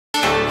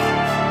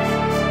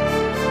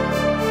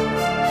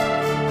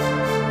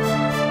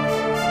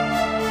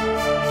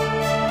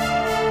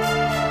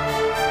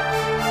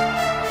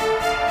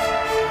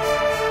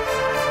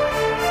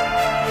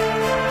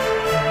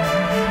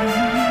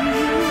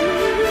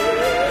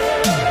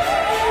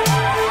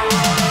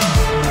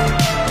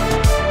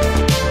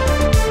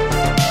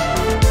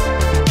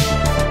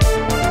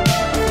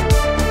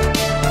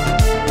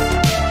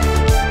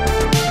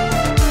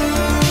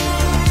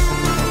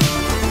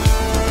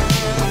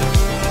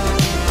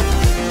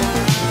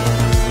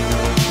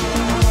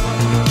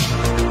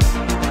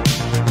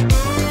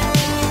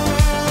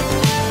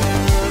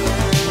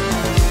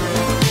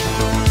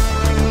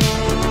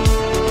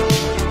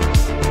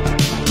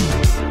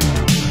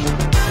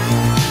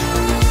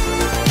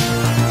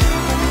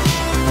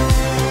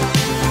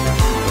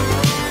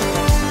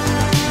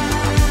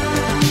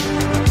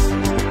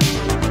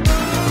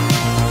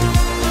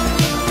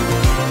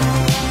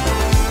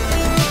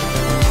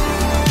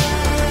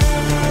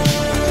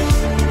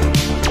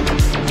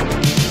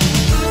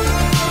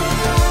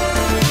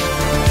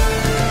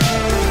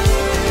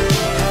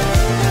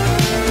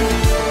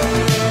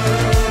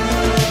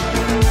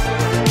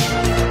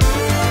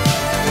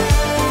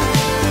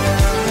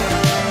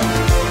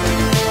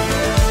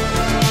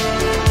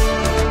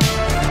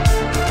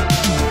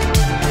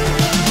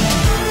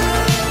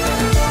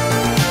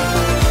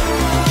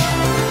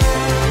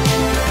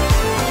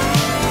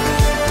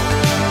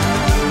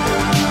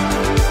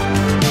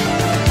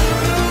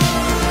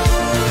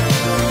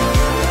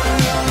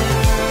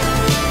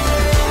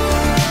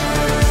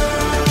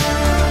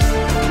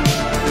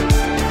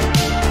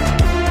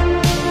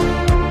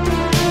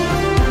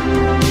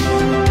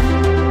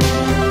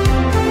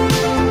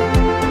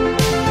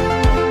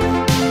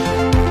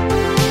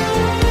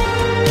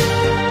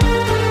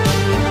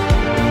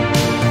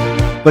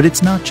But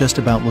it's not just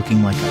about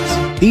looking like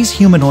us. These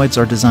humanoids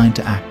are designed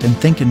to act and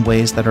think in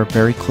ways that are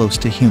very close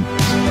to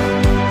humans.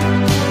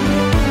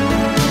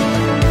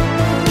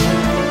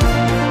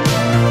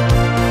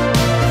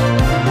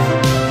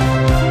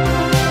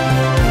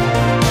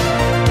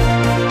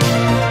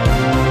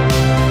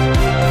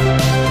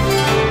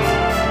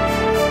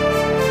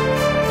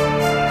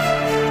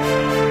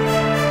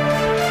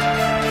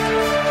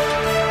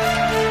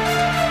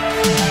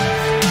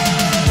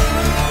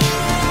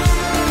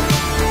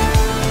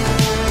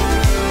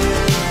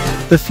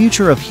 The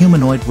future of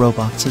humanoid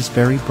robots is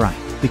very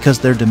bright because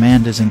their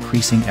demand is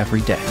increasing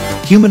every day.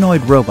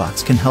 Humanoid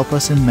robots can help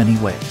us in many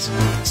ways,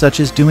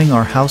 such as doing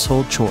our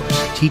household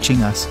chores,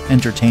 teaching us,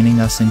 entertaining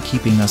us, and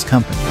keeping us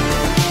company.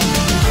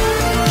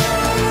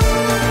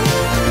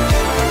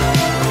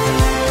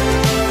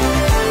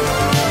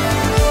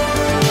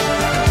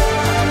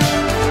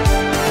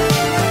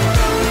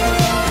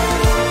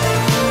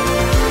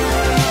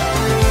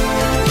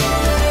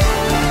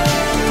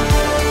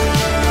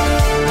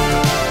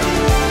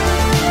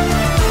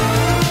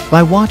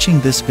 By watching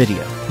this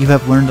video, you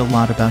have learned a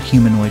lot about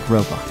humanoid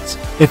robots.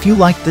 If you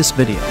liked this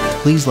video,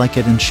 please like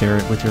it and share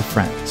it with your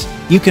friends.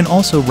 You can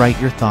also write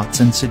your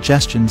thoughts and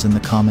suggestions in the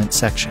comment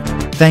section.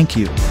 Thank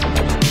you.